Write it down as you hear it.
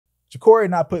Jacorey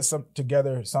and I put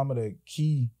together some of the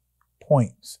key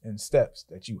points and steps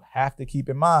that you have to keep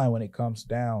in mind when it comes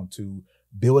down to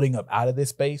building up out of this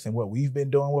space and what we've been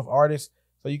doing with artists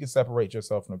so you can separate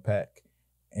yourself from the pack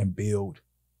and build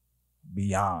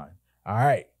beyond. All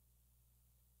right.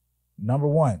 Number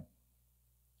one,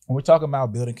 when we're talking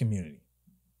about building community,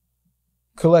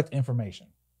 collect information.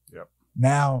 Yep.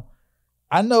 Now,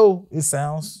 I know it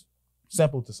sounds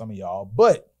simple to some of y'all,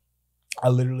 but I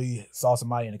literally saw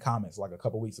somebody in the comments like a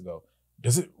couple weeks ago.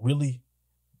 Does it really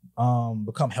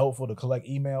become helpful to collect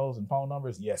emails and phone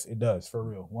numbers? Yes, it does, for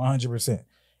real, 100%.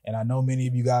 And I know many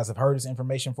of you guys have heard this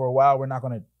information for a while. We're not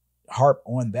going to harp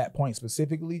on that point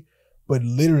specifically, but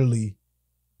literally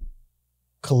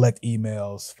collect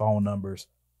emails, phone numbers,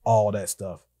 all that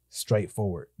stuff,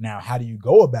 straightforward. Now, how do you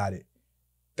go about it?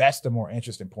 That's the more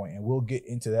interesting point, and we'll get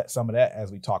into some of that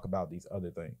as we talk about these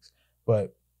other things.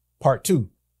 But part 2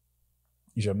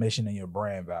 is your mission and your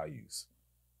brand values.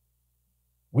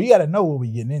 We got to know what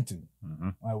we're getting into.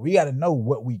 Like, we got to know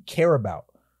what we care about.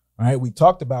 All right. We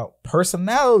talked about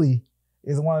personality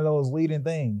is one of those leading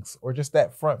things, or just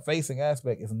that front facing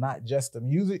aspect. It's not just the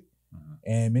music.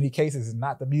 And in many cases, it's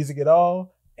not the music at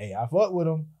all. Hey, I fuck with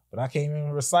them, but I can't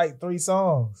even recite 3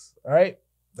 songs. All right.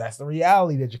 That's the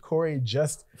reality that Jacorey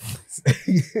just,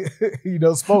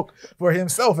 spoke for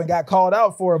himself and got called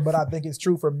out for. But I think it's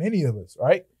true for many of us,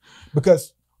 right?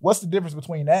 Because what's the difference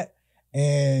between that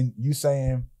and you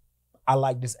saying, I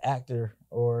like this actor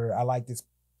or I like this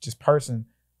just person,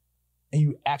 and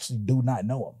you actually do not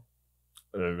know him?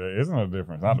 There isn't a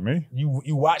difference, not to me.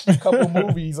 You watched a couple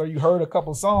movies or you heard a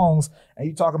couple songs and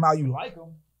you talking about you like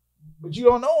them, but you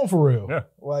don't know them for real. Yeah.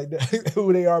 Like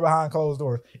who they are behind closed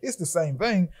doors. It's the same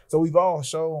thing. So we've all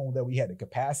shown that we had the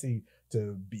capacity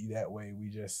to be that way. We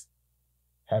just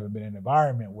haven't been in an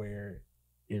environment where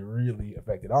it really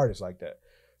affected artists like that.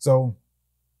 So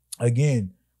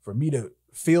again, for me to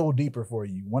feel deeper for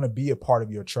you, want to be a part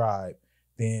of your tribe,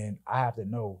 then I have to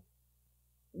know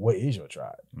what is your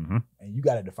tribe. And you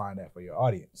got to define that for your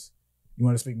audience. You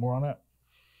want to speak more on that?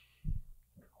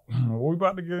 We're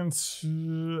about to get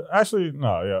into, actually,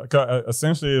 no, yeah.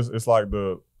 Essentially, it's like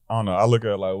I don't know, I look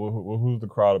at it like, who's the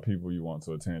crowd of people you want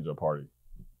to attend your party?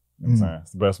 You know what I'm saying?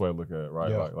 It's the best way to look at it,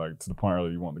 right? Yeah. Like to the point where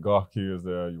you want the golf kids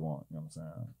there, you want, you know what I'm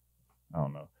saying? I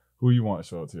don't know. Who you want to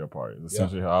show up to your party. It's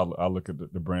essentially how I look at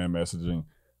the brand messaging.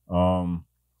 And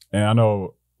I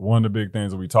know one of the big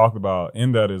things that we talked about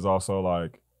in that is also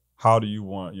like, how do you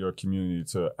want your community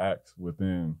to act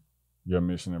within your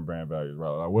mission and brand values, right?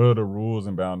 Like, what are the rules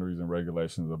and boundaries and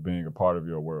regulations of being a part of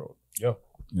your world? Yeah.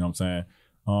 You know what I'm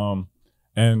saying?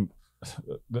 And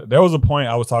there was a point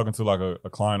I was talking to like a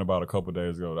client about a couple of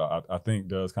days ago that I think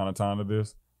does kind of tie into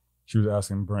this. She was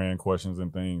asking brand questions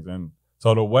and things. And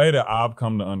so the way that I've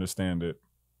come to understand it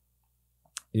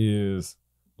is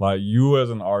like, you as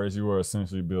an artist, you are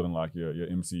essentially building like your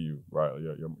MCU, right?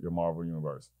 Your Marvel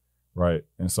universe, right?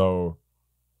 And so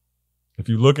if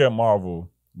you look at Marvel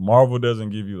doesn't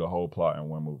give you the whole plot in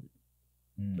one movie.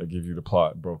 They give you the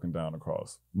plot broken down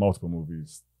across multiple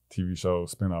movies, TV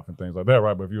shows, spinoff, and things like that,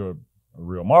 right? But if you're a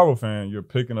real Marvel fan, you're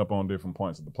picking up on different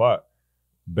points of the plot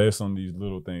based on these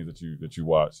little things that you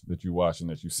watch and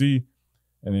that you see.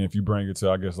 And then if you bring it to,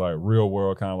 I guess, like real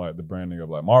world, kind of like the branding of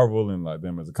like Marvel and like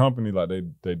them as a company, like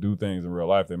they do things in real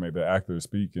life. They make the actors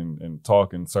speak and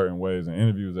talk in certain ways in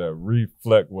interviews that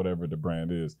reflect whatever the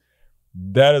brand is.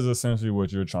 That is essentially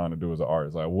what you're trying to do as an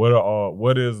artist. Like,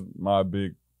 what is my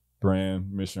big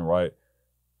brand mission, right?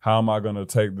 How am I going to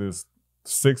take this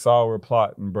 6-hour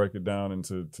plot and break it down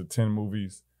into 10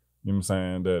 movies, you know what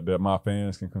I'm saying, that my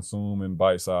fans can consume in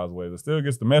bite-sized ways? It still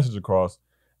gets the message across.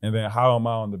 And then how am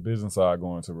I on the business side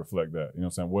going to reflect that? You know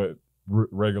what I'm saying? What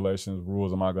regulations,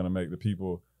 rules am I going to make the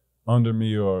people under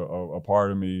me or a part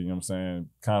of me, you know what I'm saying,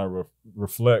 kind of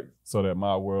reflect so that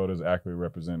my world is accurately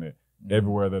represented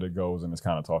everywhere that it goes and it's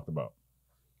kind of talked about?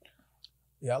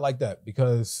 Yeah, I like that,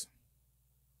 because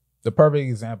the perfect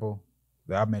example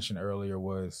that I mentioned earlier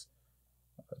was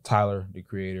Tyler, the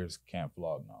Creator's Can't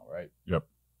Vlog Now, right? Yep.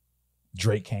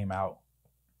 Drake came out.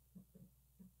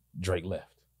 Drake left.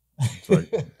 Drake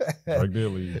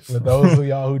did leave. For those of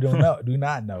y'all who do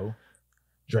not know,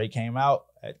 Drake came out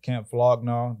at Camp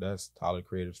Flognaw, that's Tyler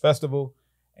Creators Festival,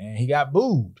 and he got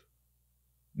booed.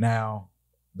 Now,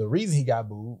 the reason he got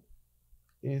booed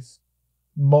is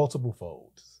multiple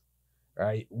folds,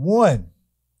 right? One,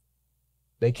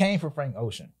 they came for Frank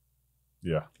Ocean,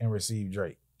 and received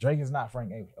Drake. Drake is not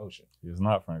Frank Ocean. He is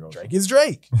not Frank Ocean. Drake is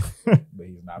Drake, but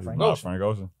he's not Frank Ocean. Frank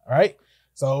Ocean. All right.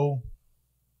 So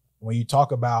when you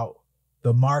talk about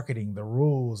the marketing, the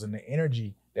rules, and the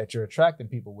energy that you're attracting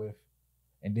people with,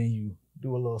 and then you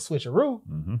do a little switcheroo.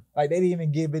 Mm-hmm. Like they didn't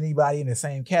even give anybody in the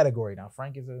same category. Now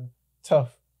Frank is a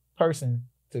tough person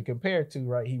to compare to,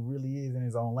 right? He really is in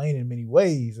his own lane in many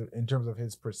ways in terms of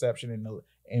his perception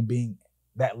and being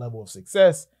that level of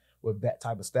success with that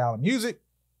type of style of music.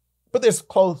 But there's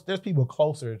people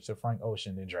closer to Frank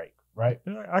Ocean than Drake, right?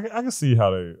 Yeah, I can see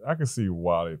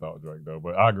why they thought Drake though,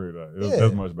 but I agree with that.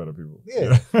 There's much better people.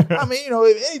 Yeah. I mean,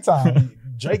 anytime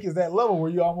Drake is that level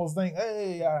where you almost think,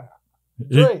 hey,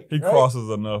 Drake. He right? crosses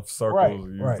enough circles,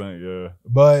 right. think, yeah.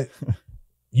 But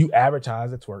you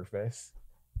advertised at Twerk Fest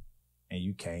and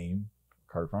you came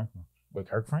with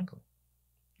Kirk Franklin.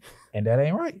 And that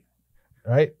ain't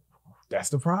right? That's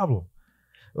the problem.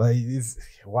 Like,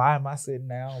 why am I sitting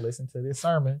down listening to this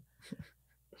sermon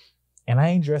and I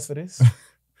ain't dressed for this?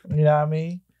 You know what I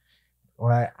mean?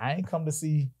 Like, I ain't come to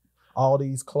see all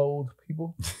these clothed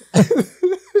people.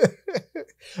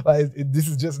 Like, this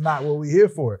is just not what we're here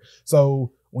for.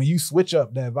 So when you switch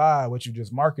up that vibe, what you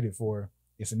just marketed for,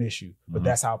 it's an issue. But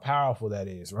that's how powerful that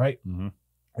is, right? Mm-hmm.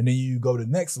 And then you go to the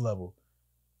next level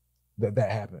that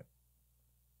happened.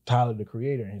 Tyler, the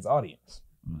Creator, and his audience.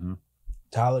 Mm-hmm.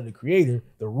 Tyler, the Creator,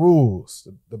 the rules,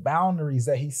 the boundaries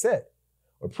that he set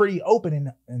were pretty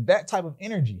open, and that type of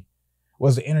energy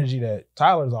was the energy that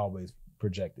Tyler's always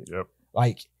projected. Yep.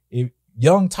 Like, if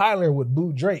young Tyler would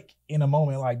boo Drake in a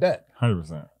moment like that.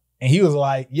 100%. And he was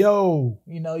like, yo,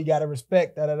 you got to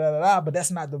respect da-da-da-da-da, but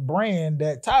that's not the brand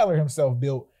that Tyler himself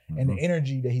built and the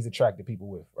energy that he's attracted people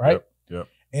with, right? Yep.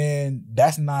 And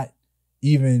that's not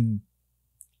even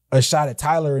a shot at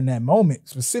Tyler in that moment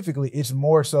specifically. It's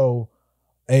more so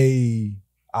a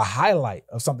highlight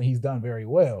of something he's done very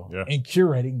well in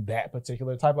curating that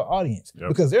particular type of audience. Yep.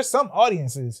 Because there's some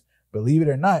audiences, believe it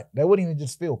or not, that wouldn't even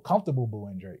just feel comfortable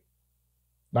booing Drake.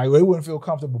 Like, they wouldn't feel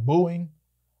comfortable booing,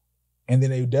 and then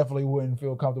they definitely wouldn't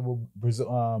feel comfortable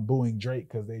booing Drake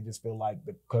because they just feel like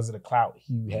because of the clout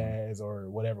he has or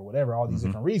whatever, all these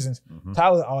different reasons.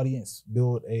 Tyler's audience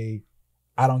build a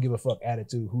I don't give a fuck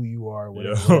attitude, who you are,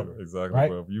 whatever. Exactly. Right?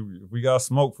 Well, if we got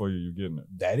smoke for you, you're getting it.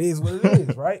 That is what it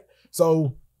is, right?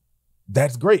 So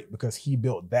that's great because he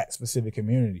built that specific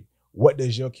community. What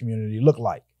does your community look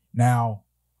like? Now,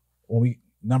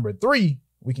 number 3,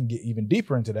 we can get even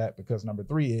deeper into that because number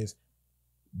 3 is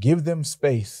give them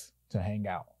space to hang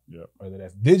out. Yep. Whether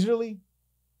that's digitally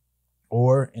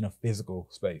or in a physical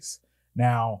space.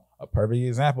 Now, a perfect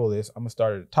example of this, I'm gonna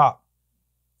start at the top.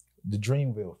 The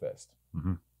Dreamville Fest.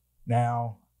 Mm-hmm.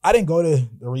 Now, I didn't go to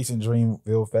the recent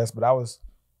Dreamville Fest, but I was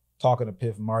talking to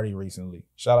Piff Marty recently.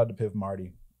 Shout out to Piff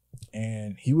Marty.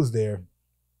 And he was there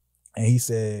and he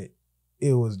said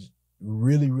it was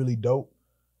really, really dope.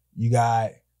 You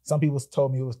got, some people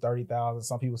told me it was 30,000.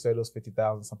 Some people said it was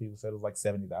 50,000. Some people said it was like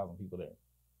 70,000 people there.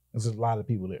 There's a lot of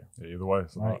people there. Yeah, either way.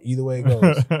 Right? Either way it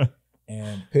goes.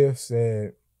 And Piff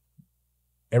said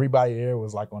everybody there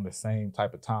was like on the same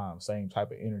type of time, same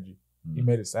type of energy. Mm-hmm. He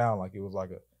made it sound like it was like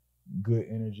a good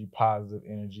energy, positive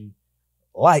energy,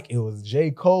 like it was J.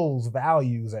 Cole's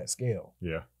values at scale.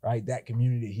 Yeah. Right? That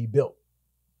community he built.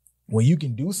 When you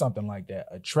can do something like that,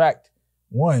 attract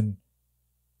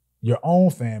your own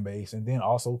fan base and then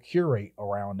also curate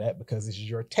around that because it's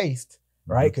your taste,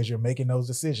 right? Because you're making those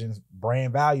decisions,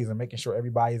 brand values, and making sure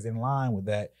everybody's in line with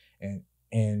that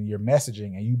and your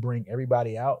messaging, and you bring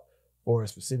everybody out for a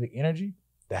specific energy,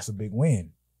 that's a big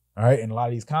win. All right. And a lot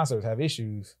of these concerts have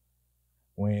issues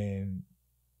when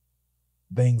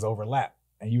things overlap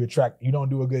and you don't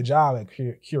do a good job at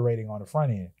curating on the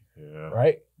front end. Yeah.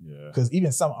 Right? Yeah. Because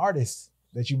even some artists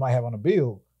that you might have on a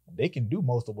bill, they can do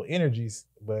multiple energies.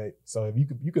 But so if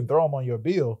you can throw them on your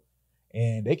bill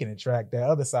and they can attract that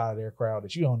other side of their crowd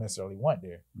that you don't necessarily want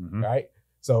there. Mm-hmm. Right?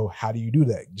 So how do you do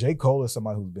that? J. Cole is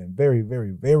somebody who's been very,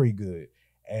 very, very good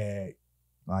at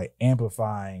like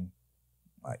amplifying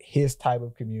like his type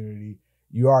of community.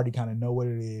 You already kind of know what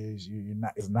it is.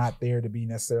 It's not there to be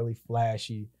necessarily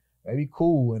flashy. Maybe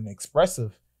cool and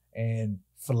expressive and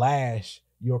flash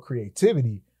your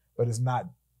creativity, but it's not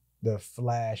the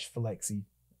flash flexy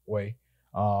way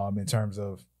in terms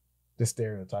of the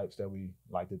stereotypes that we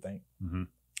like to think. Mm-hmm.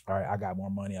 All right, I got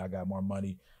more money.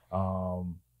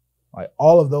 Like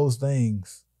all of those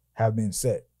things have been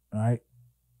set, all right?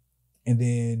 And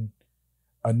then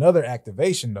another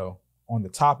activation though, on the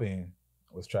top end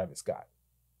was Travis Scott,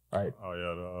 right? Oh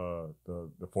yeah,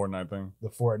 the Fortnite thing. The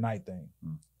Fortnite thing.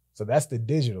 So that's the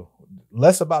digital.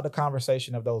 Less about the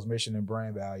conversation of those mission and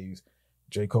brand values.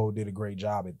 J. Cole did a great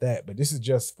job at that, but this is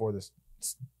just for the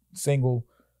single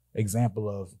example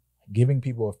of giving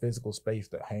people a physical space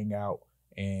to hang out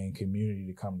and community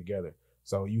to come together.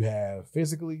 So you have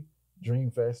physically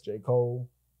Dreamfest, J. Cole.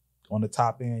 On the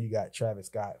top end, you got Travis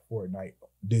Scott, Fortnite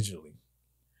digitally.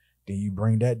 Then you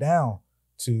bring that down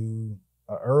to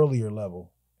an earlier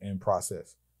level in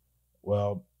process.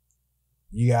 Well,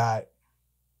 you got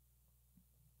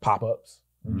pop-ups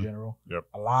in general. Yep.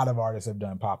 A lot of artists have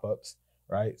done pop-ups,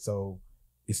 right? So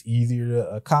it's easier to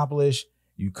accomplish.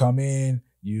 You come in,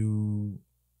 you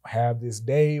have this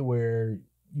day where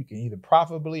you can either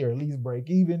profitably or at least break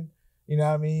even, you know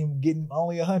what I mean? Getting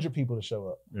only 100 people to show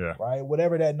up, right?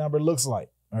 Whatever that number looks like,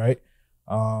 all right?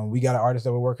 We got an artist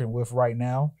that we're working with right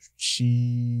now.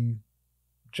 She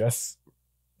just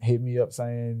hit me up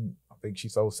saying, I think she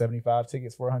sold 75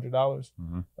 tickets for $100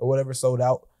 or whatever, sold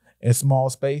out in small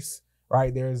space,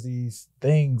 right? There's these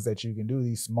things that you can do,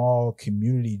 these small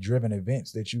community-driven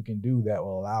events that you can do that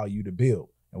will allow you to build.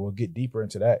 And we'll get deeper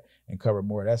into that and cover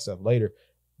more of that stuff later.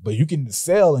 But you can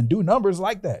sell and do numbers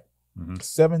like that.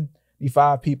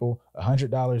 75 people,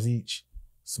 $100 each,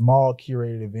 small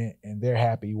curated event, and they're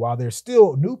happy while there's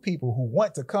still new people who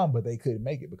want to come, but they couldn't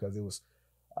make it because it was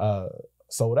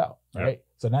sold out, right?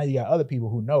 So now you got other people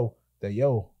who know that,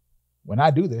 yo, when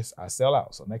I do this, I sell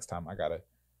out. So next time I got to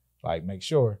like make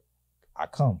sure I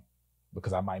come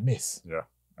because I might miss. Yeah.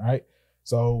 All right.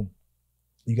 So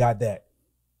you got that.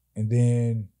 And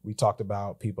then we talked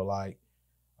about people like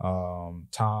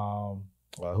Tom,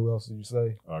 who else did you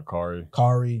say?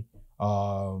 Kohrey,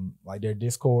 like their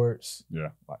Discords,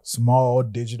 like small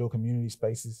digital community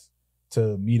spaces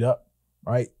to meet up,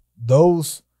 right?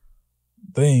 Those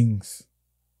things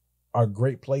are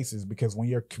great places because when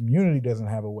your community doesn't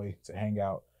have a way to hang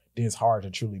out, then it's hard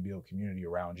to truly build community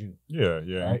around you.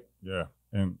 Right?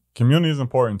 And community is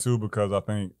important too because I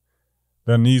think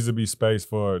there needs to be space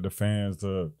for the fans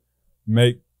to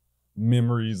make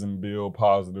memories and build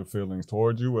positive feelings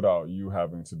towards you without you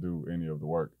having to do any of the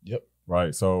work.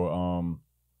 Right. So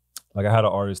like I had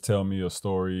an artist tell me a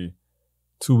story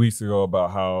 2 weeks ago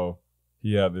about how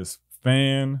he had this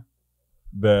fan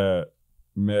that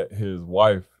met his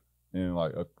wife in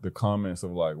like the comments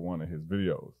of like one of his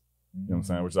videos. You know what I'm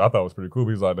saying? Which I thought was pretty cool.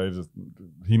 He's like,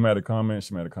 he made a comment,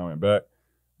 she made a comment back.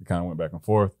 It kind of went back and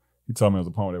forth. He told me it was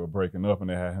a point where they were breaking up and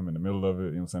they had him in the middle of it.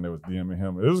 You know what I'm saying? They was DMing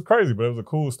him. It was crazy, but it was a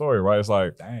cool story, right? It's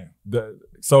like, damn.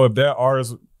 So if that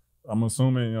artist, I'm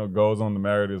assuming, goes on to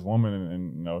marry this woman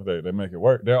and they make it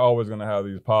work, they're always going to have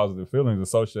these positive feelings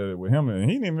associated with him. And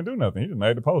he didn't even do nothing. He just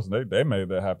made the post. They made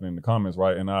that happen in the comments,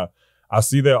 right? And I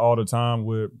see that all the time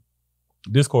with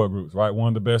Discord groups, right? One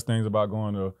of the best things about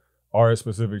going to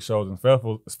artist-specific shows and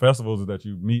festivals is that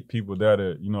you meet people there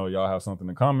that, y'all have something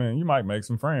in common and you might make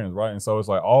some friends, right? And so it's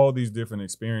like all these different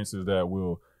experiences that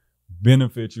will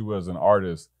benefit you as an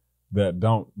artist that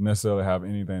don't necessarily have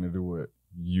anything to do with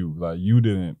you. Like you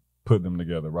didn't put them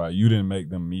together, right? You didn't make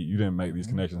them meet. You didn't make these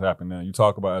connections happen. Now you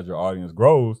talk about as your audience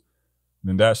grows,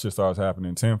 then that shit starts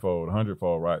happening 10-fold,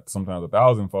 100-fold, right? Sometimes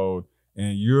 1,000-fold,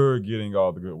 and you're getting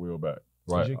all the goodwill back,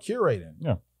 right? You're curating.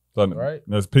 Yeah. So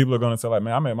there's people are gonna say like,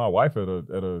 man, I met my wife at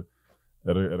a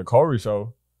Kohrey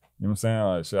show. You know what I'm saying?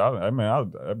 Like,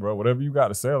 shit, bro, whatever you got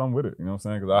to sell, I'm with it. You know what I'm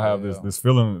saying? Because I have this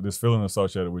feeling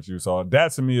associated with you. So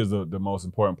that to me is the most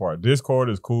important part. Discord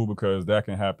is cool because that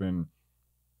can happen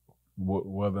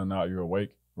whether or not you're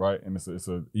awake, right? And it's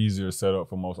a easier setup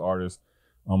for most artists.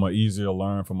 Easier to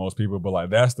learn for most people. But like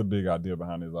that's the big idea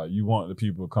behind it. Is like you want the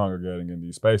people congregating in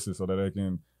these spaces so that they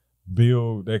can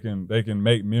build, they can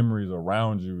make memories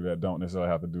around you that don't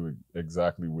necessarily have to do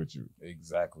exactly with you.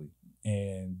 Exactly.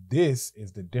 And this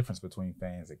is the difference between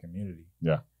fans and community.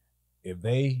 Yeah. If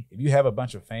you have a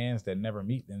bunch of fans that never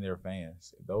meet, then they're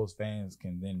fans. If those fans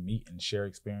can then meet and share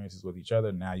experiences with each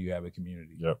other, now you have a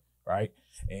community. Yep. Right?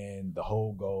 And the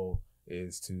whole goal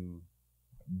is to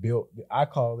build, I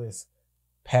call this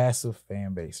passive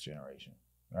fan base generation,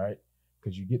 right?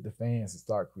 Because you get the fans to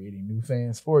start creating new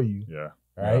fans for you. Yeah.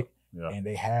 Right? Yeah. And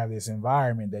they have this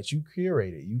environment that you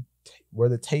curated. You were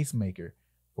the tastemaker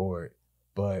for it.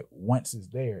 But once it's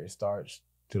there, it starts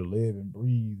to live and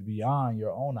breathe beyond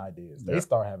your own ideas. They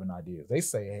start having ideas. They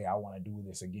say, hey, I want to do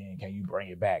this again. Can you bring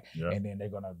it back? Yeah. And then they're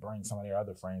going to bring some of their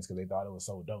other friends because they thought it was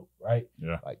so dope, right?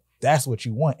 Yeah. Like, that's what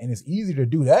you want. And it's easier to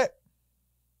do that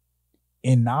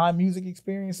in non-music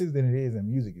experiences than it is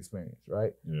in music experience,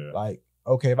 right? Yeah. Like,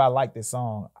 okay, if I like this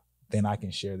song, then I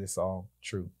can share this song.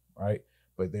 True, right?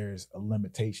 But there's a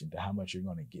limitation to how much you're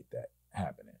going to get that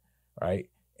happening, right?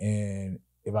 And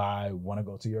if I want to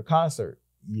go to your concert,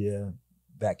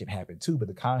 that can happen too. But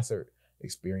the concert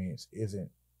experience isn't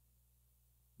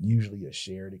usually a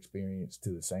shared experience to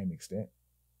the same extent,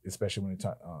 especially when it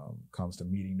comes to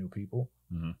meeting new people.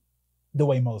 Mm-hmm. The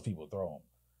way most people throw them.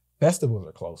 Festivals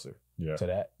are closer to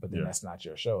that, but then that's not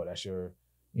your show. That's your,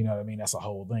 you know what I mean? That's a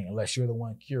whole thing, unless you're the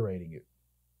one curating it.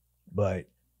 But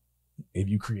if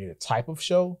you create a type of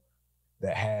show,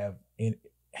 that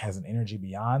has an energy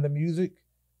beyond the music,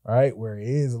 right? Where it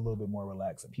is a little bit more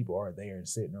relaxed and people are there and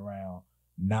sitting around,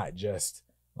 not just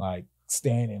like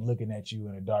standing looking at you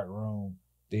in a dark room,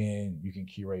 then you can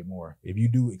curate more. If you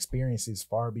do experiences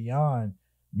far beyond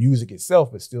music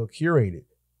itself, but still curated,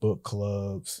 book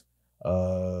clubs,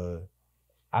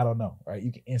 I don't know, right?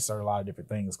 You can insert a lot of different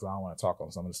things because I don't want to talk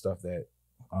on some of the stuff that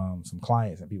some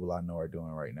clients and people I know are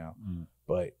doing right now.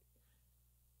 But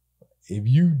if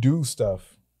you do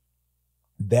stuff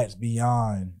that's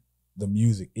beyond the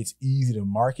music, it's easy to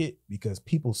market because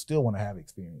people still want to have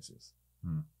experiences,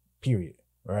 period,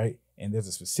 right? And there's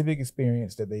a specific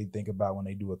experience that they think about when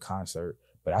they do a concert,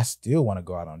 but I still want to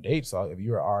go out on dates. So if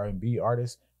you're an R&B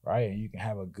artist, right, and you can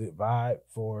have a good vibe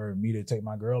for me to take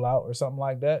my girl out or something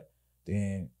like that,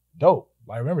 then dope.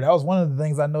 Like, remember, that was one of the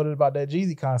things I noted about that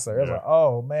Jeezy concert. I was like,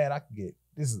 oh man, I could get,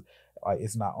 this is like,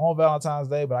 it's not on Valentine's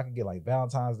Day, but I can get like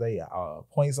Valentine's Day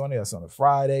points on it. That's on a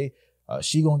Friday.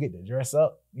 She gonna get to dress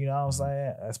up. You know what I'm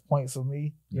saying? That's points for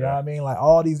me. You know what I mean? Like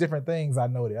all these different things I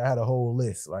noted. I had a whole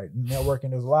list. Like networking,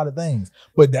 there's a lot of things.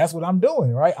 But that's what I'm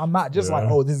doing, right? I'm not just like,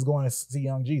 oh, this is going to see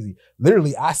Young Jeezy.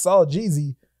 Literally, I saw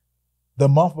Jeezy the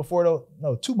month before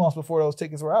 2 months before those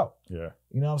tickets were out. Yeah.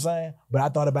 You know what I'm saying? But I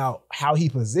thought about how he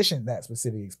positioned that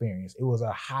specific experience. It was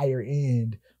a higher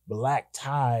end black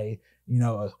tie, you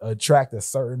know, attract a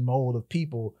certain mold of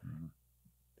people.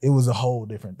 It was a whole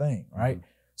different thing, right?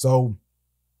 So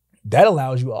that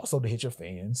allows you also to hit your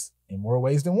fans in more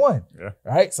ways than one. Yeah.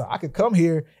 Right. So I could come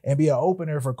here and be an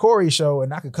opener for Kohrey's show,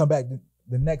 and I could come back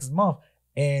the next month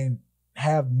and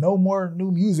have no more new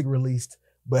music released,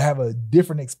 but have a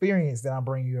different experience that I'm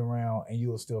bringing you around, and you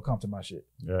will still come to my shit.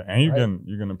 Yeah, and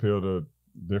you can appeal to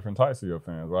different types of your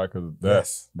fans, right?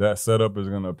 Because that setup is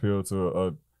going to appeal to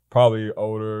a probably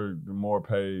older, more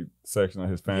paid section of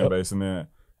his fan base, and then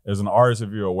as an artist,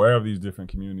 if you're aware of these different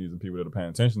communities and people that are paying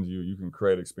attention to you, you can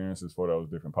create experiences for those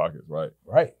different pockets, right?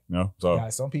 Right. You know, so yeah,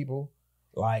 some people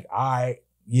like, bro,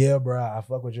 I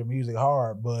fuck with your music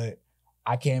hard, but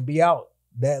I can't be out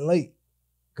that late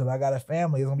because I got a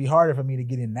family. It's gonna be harder for me to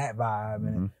get in that vibe.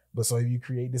 And but so if you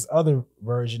create this other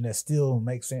version that still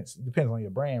makes sense, it depends on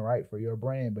your brand, right? For your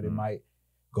brand, but it might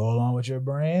go along with your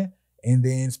brand and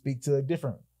then speak to a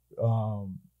different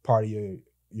part of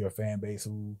your fan base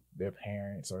who their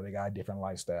parents or they got a different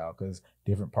lifestyle, because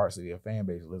different parts of your fan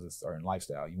base live a certain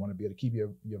lifestyle. You want to be able to keep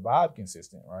your vibe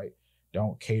consistent, right?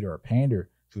 Don't cater or pander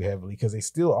too heavily because they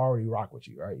still already rock with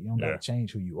you, right? You don't got to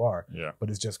change who you are, but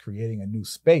it's just creating a new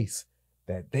space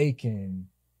that they can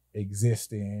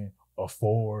exist in,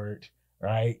 afford,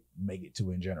 right? Make it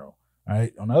to in general,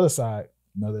 right? On the other side,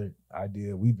 another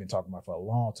idea we've been talking about for a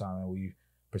long time and we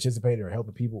participated or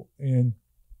helping people in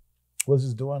was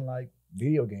just doing like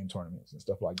video game tournaments and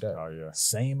stuff like that. Oh yeah.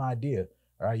 Same idea.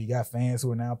 All right. You got fans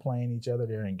who are now playing each other.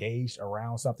 They're engaged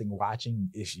around something, watching.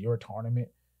 It's your tournament,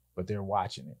 but they're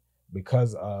watching it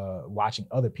because watching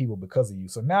other people because of you.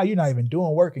 So now you're not even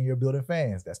doing work and you're building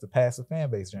fans. That's the passive fan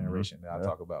base generation that I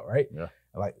talk about, right? Yeah.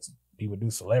 Like people do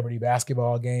celebrity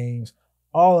basketball games.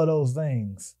 All of those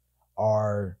things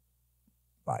are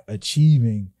like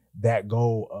achieving that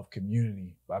goal of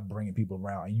community by bringing people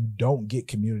around. And you don't get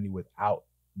community without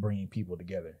bringing people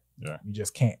together. Yeah. You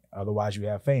just can't. Otherwise you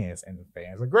have fans, and the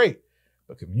fans are great,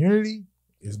 but community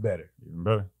is better. Even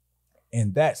better.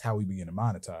 And that's how we begin to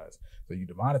monetize. So you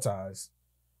demonetize,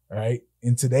 right?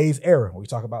 In today's era, when we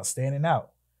talk about standing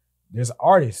out, there's an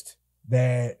artist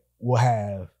that will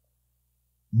have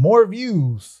more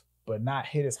views, but not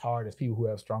hit as hard as people who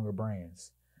have stronger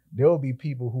brands. There will be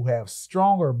people who have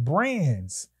stronger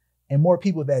brands and more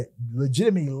people that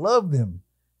legitimately love them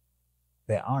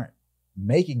that aren't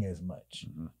making as much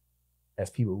as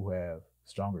people who have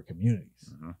stronger communities.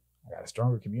 I got a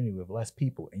stronger community with less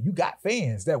people, and you got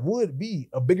fans that would be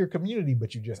a bigger community,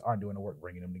 but you just aren't doing the work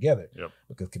bringing them together.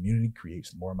 Because community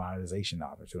creates more monetization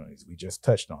opportunities. We just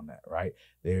touched on that, right?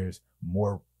 There's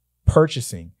more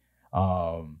purchasing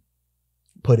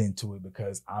put into it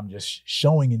because I'm just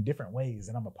showing in different ways,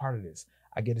 and I'm a part of this.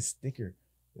 I get a sticker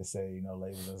to say no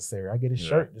labels necessary. I get a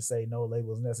shirt to say no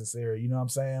labels necessary. You know what I'm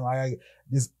saying? Like I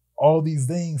just all these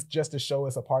things just to show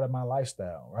it's a part of my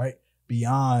lifestyle, right?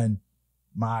 Beyond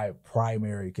my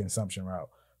primary consumption route.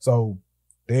 So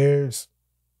there's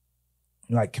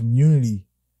like community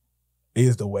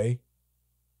is the way.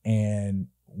 And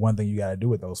one thing you got to do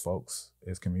with those folks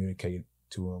is communicate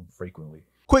to them frequently.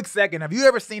 Quick second, have you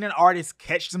ever seen an artist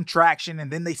catch some traction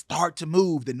and then they start to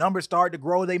move, the numbers start to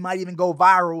grow, they might even go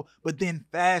viral, but then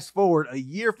fast forward a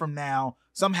year from now,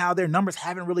 somehow their numbers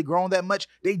haven't really grown that much.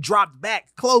 They dropped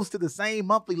back close to the same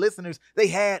monthly listeners they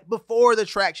had before the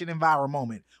traction and viral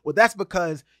moment. Well, that's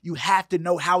because you have to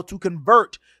know how to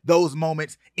convert those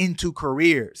moments into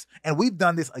careers. And we've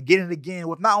done this again and again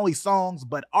with not only songs,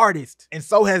 but artists. And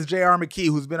so has J.R. McKee,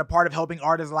 who's been a part of helping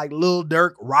artists like Lil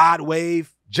Durk, Rod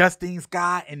Wave, Justine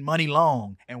Skye, and Money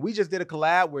Long. And we just did a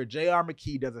collab where J.R.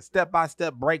 McKee does a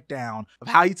step-by-step breakdown of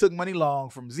how he took Money Long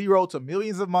from 0 to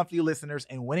millions of monthly listeners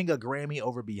and winning a Grammy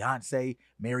over Beyonce,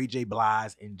 Mary J.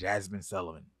 Blige, and Jasmine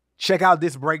Sullivan. Check out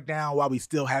this breakdown while we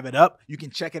still have it up. You can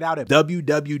check it out at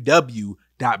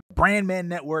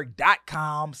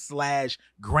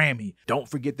www.brandmannetwork.com/Grammy. Don't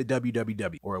forget the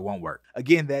www or it won't work.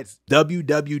 Again, that's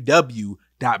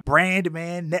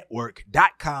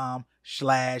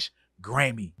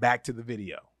www.brandmannetwork.com/Grammy. Back to the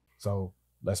video. So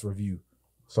let's review.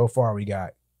 So far, we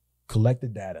got collect the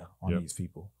data on these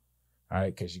people. All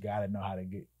right, because you got to know how to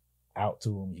get out to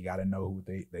them. You got to know who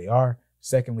they are.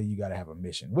 Secondly, you got to have a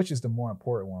mission, which is the more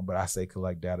important one. But I say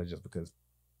collect data just because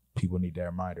people need that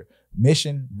reminder.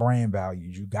 Mission, brand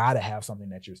values. You got to have something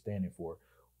that you're standing for.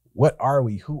 What are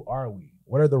we? Who are we?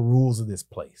 What are the rules of this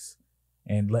place?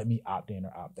 And let me opt in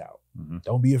or opt out.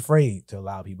 Don't be afraid to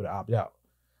allow people to opt out.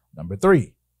 Number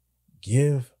 3,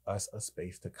 give us a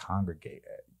space to congregate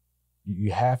at.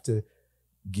 You have to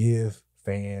give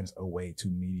fans a way to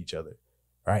meet each other,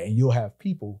 right? And you'll have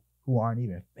people who aren't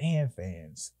even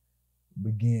fans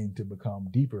begin to become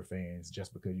deeper fans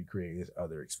just because you create this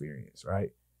other experience,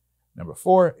 right? Number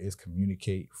 4 is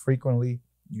communicate frequently.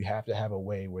 You have to have a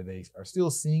way where they are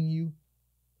still seeing you,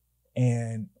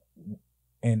 and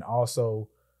also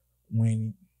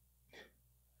when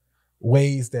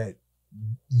ways that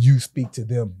you speak to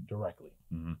them directly.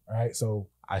 All right. So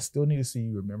I still need to see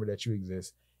you, remember that you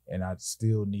exist, and I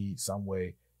still need some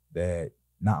way that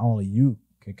not only you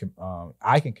can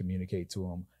I can communicate to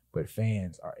them, but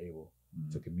fans are able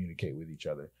to communicate with each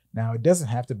other. Now, it doesn't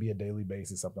have to be a daily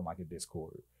basis, something like a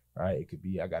Discord, right? It could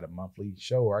be I got a monthly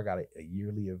show or I got a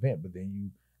yearly event, but then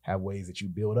you have ways that you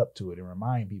build up to it and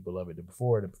remind people of it, the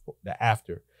before, the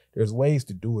after. There's ways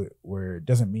to do it where it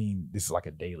doesn't mean this is like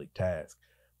a daily task,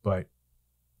 but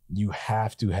you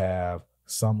have to have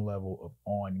some level of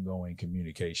ongoing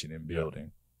communication and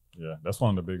building. Yeah, that's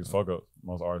one of the biggest fuck ups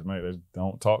most artists make. They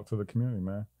don't talk to the community,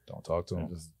 man. Don't talk to them.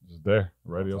 Just there,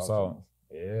 radio silence.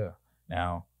 Yeah.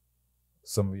 Now,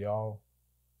 some of y'all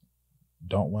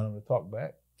don't want them to talk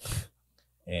back,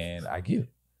 and I get it.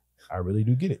 I really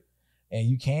do get it. And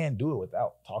you can do it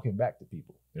without talking back to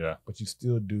people. Yeah. But you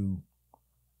still do,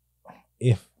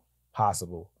 if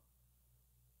possible.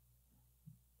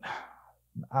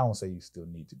 I don't say you still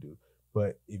need to do,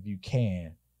 but if you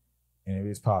can, and if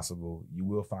it's possible, you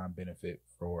will find benefit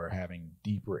for having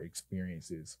deeper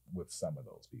experiences with some of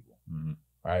those people,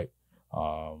 right?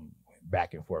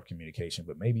 Back and forth communication,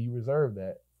 but maybe you reserve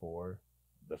that for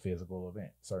the physical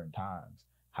event, certain times,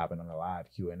 hopping on a live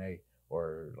Q&A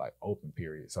or like open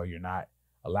period. So you're not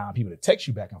allowing people to text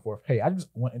you back and forth. Hey,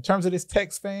 in terms of this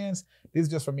text fans, this is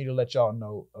just for me to let y'all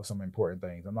know of some important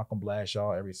things. I'm not gonna blast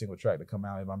y'all every single track to come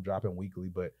out if I'm dropping weekly,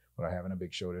 but when I'm having a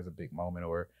big show, there's a big moment,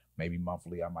 or maybe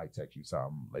monthly, I might text you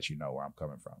something, let you know where I'm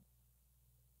coming from.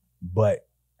 But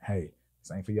hey,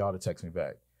 this ain't for y'all to text me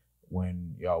back.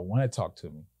 When y'all want to talk to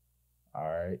me, all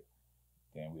right,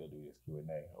 then we'll do this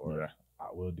Q&A, or I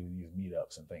will do these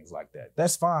meetups and things like that.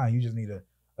 That's fine. You just need to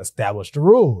establish the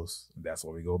rules. And that's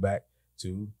where we go back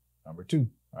to number 2,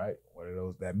 right? What are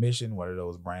those, that mission? What are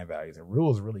those brand values? And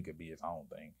rules really could be its own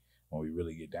thing when we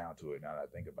really get down to it, now that I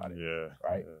think about it. Yeah.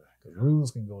 Right? Because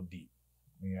rules can go deep.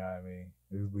 You know what I mean?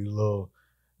 It would be a little,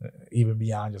 even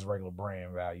beyond just regular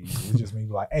brand values. It just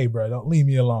means like, hey, bro, don't leave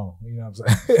me alone. You know what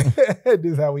I'm saying?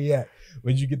 This is how we at.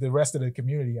 But you get the rest of the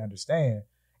community to understand,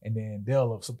 and then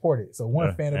they'll support it. So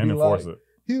one fan will be like,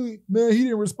 he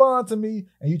didn't respond to me,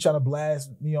 and you try to blast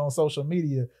me on social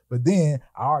media, but then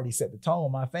I already set the tone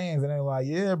with my fans, and they're like,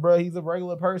 yeah, bro, he's a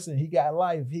regular person. He got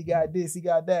life. He got this. He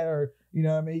got that. Or, you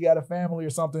know what I mean? He got a family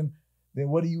or something. Then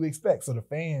what do you expect? So the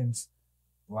fans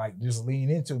like just lean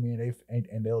into me,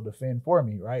 and they'll defend for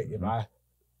me, right? If I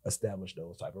establish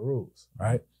those type of rules,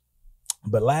 right?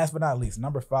 But last but not least,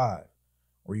 number 5,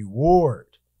 reward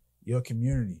your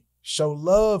community. Show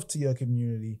love to your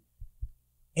community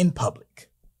in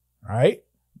public, right?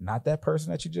 Not that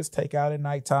person that you just take out at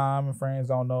nighttime and friends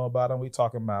don't know about them. We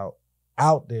talking about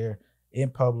out there in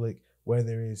public,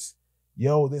 whether it's,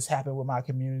 yo, this happened with my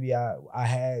community. I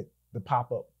had the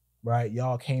pop-up, right?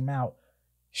 Y'all came out.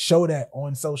 Show that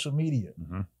on social media,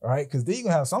 right? Because then you're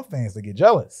going to have some fans that get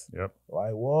jealous. Yep.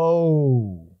 Like,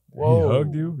 whoa, Whoa. He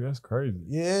hugged you? That's crazy.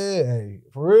 Yeah, hey,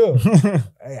 for real.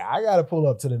 Hey, I gotta pull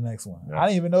up to the next one. Yeah. I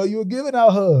didn't even know you were giving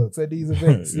out hugs at these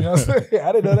events. You know what I'm saying?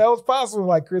 I didn't know that was possible.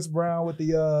 Like Chris Brown with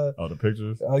the the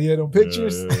pictures. Oh yeah, them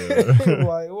pictures. Yeah.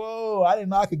 Like, whoa, I didn't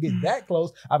know I could get that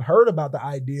close. I've heard about the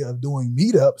idea of doing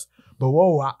meetups, but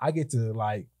whoa, I get to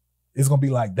like, it's gonna be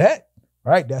like that,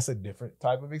 right? That's a different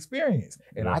type of experience,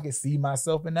 and I can see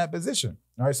myself in that position.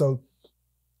 All right, so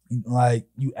like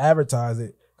you advertise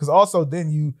it, because also then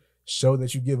you show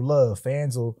that you give love.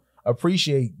 Fans will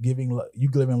appreciate you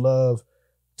giving love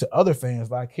to other fans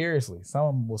vicariously.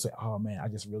 Some will say, oh man, I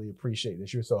just really appreciate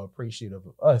that you're so appreciative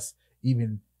of us,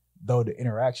 even though the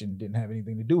interaction didn't have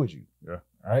anything to do with you. Yeah.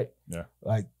 Right? Yeah.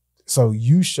 Like, so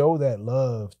you show that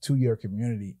love to your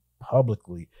community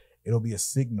publicly. It'll be a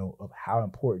signal of how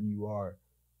important you are,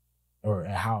 or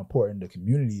how important the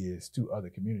community is to other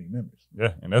community members.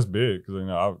 Yeah, and that's big,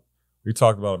 because we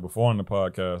talked about it before in the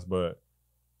podcast, but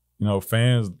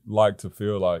fans like to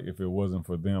feel like if it wasn't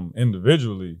for them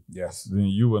individually, yes, then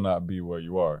you would not be where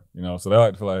you are. So they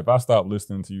like to feel like if I stop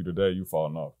listening to you today, you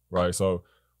falling off, right? So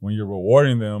when you're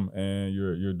rewarding them and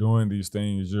you're doing these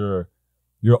things, you're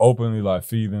openly like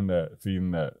feeding that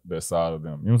side of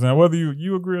them. You know what I'm saying? Whether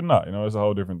you agree or not, it's a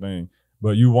whole different thing.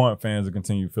 But you want fans to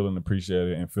continue feeling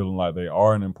appreciated and feeling like they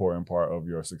are an important part of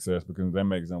your success, because that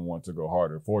makes them want to go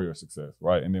harder for your success,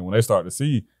 right? And then when they start to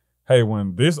see, hey,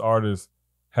 when this artist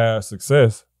has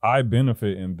success, I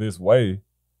benefit in this way,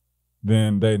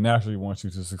 then they naturally want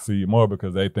you to succeed more,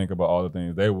 because they think about all the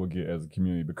things they will get as a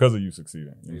community because of you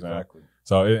succeeding. You know exactly.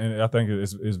 So and I think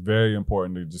it's very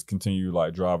important to just continue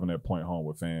like driving that point home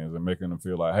with fans and making them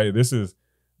feel like, hey, this is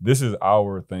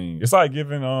our thing. It's like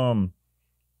giving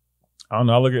I don't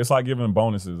know, it's like giving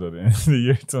bonuses at the end of the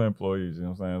year to employees. You know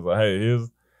what I'm saying? It's like, hey, here's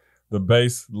the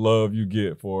base love you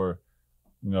get for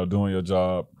doing your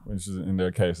job, which is in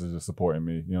their case is just supporting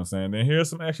me. You know what I'm saying? Then here's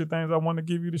some extra things I want to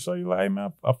give you to show you, like, hey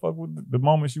man, I fuck with the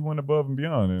moments you went above and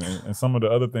beyond, and some of the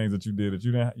other things that you did that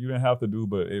you didn't have to do,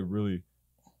 but it really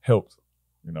helped.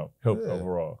 Helped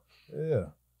overall. Yeah.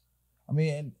 I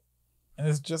mean, and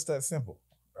it's just that simple,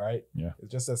 right? Yeah.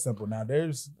 It's just that simple. Now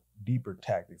there's deeper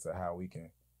tactics of how we can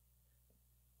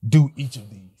do each of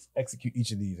these, execute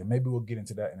each of these, and maybe we'll get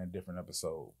into that in a different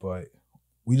episode, but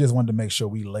we just wanted to make sure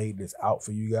we laid this out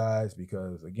for you guys,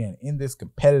 because again, in this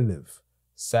competitive,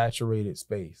 saturated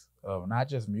space of not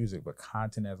just music, but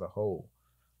content as a whole,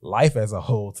 life as a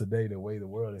whole today, the way the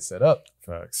world is set up.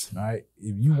 Facts. Right?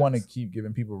 If you want to keep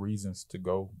giving people reasons to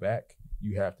go back,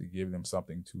 you have to give them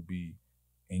something to be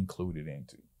included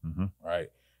into. Mm-hmm.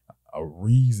 Right? A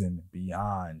reason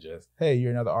beyond just, hey,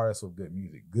 you're another artist with good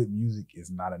music. Good music is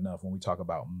not enough when we talk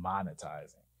about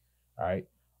monetizing. All right?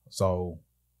 So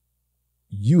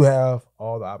you have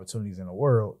all the opportunities in the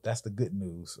world. That's the good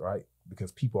news, right?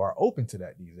 Because people are open to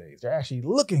that these days. They're actually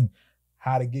looking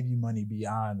how to give you money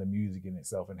beyond the music in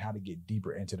itself and how to get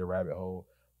deeper into the rabbit hole.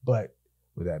 But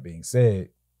with that being said,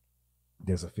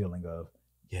 there's a feeling of,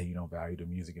 yeah, you don't value the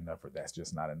music enough, or that's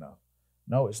just not enough.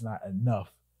 No, it's not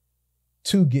enough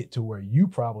to get to where you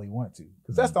probably want to,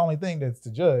 because that's the only thing that's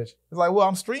to judge. It's like, well,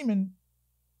 I'm streaming.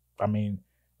 I mean,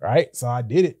 right? So I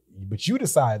did it, but you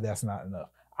decide that's not enough.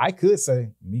 I could say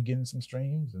me getting some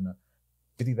streams and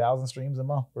 50,000 streams a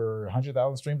month or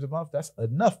 100,000 streams a month, that's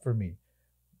enough for me.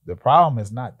 The problem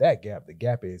is not that gap. The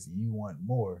gap is you want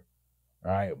more,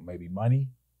 right? Maybe money,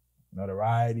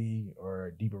 notoriety, or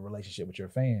a deeper relationship with your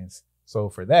fans. So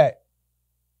for that,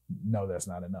 no, that's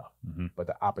not enough. Mm-hmm. But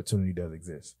the opportunity does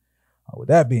exist. With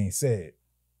that being said,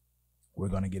 we're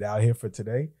going to get out here for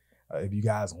today. If you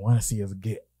guys want to see us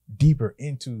get deeper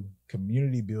into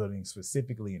community building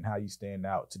specifically and how you stand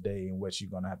out today and what you're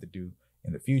going to have to do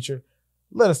in the future,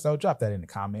 let us know. Drop that in the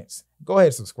comments. Go ahead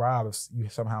and subscribe if you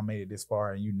somehow made it this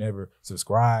far and you never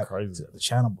subscribed to the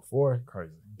channel before.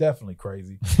 Crazy. Definitely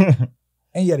crazy.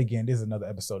 And yet again, this is another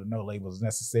episode of No Labels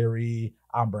Necessary.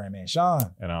 I'm Brandman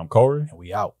Sean. And I'm Kohrey. And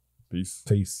we out. Peace.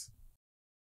 Peace.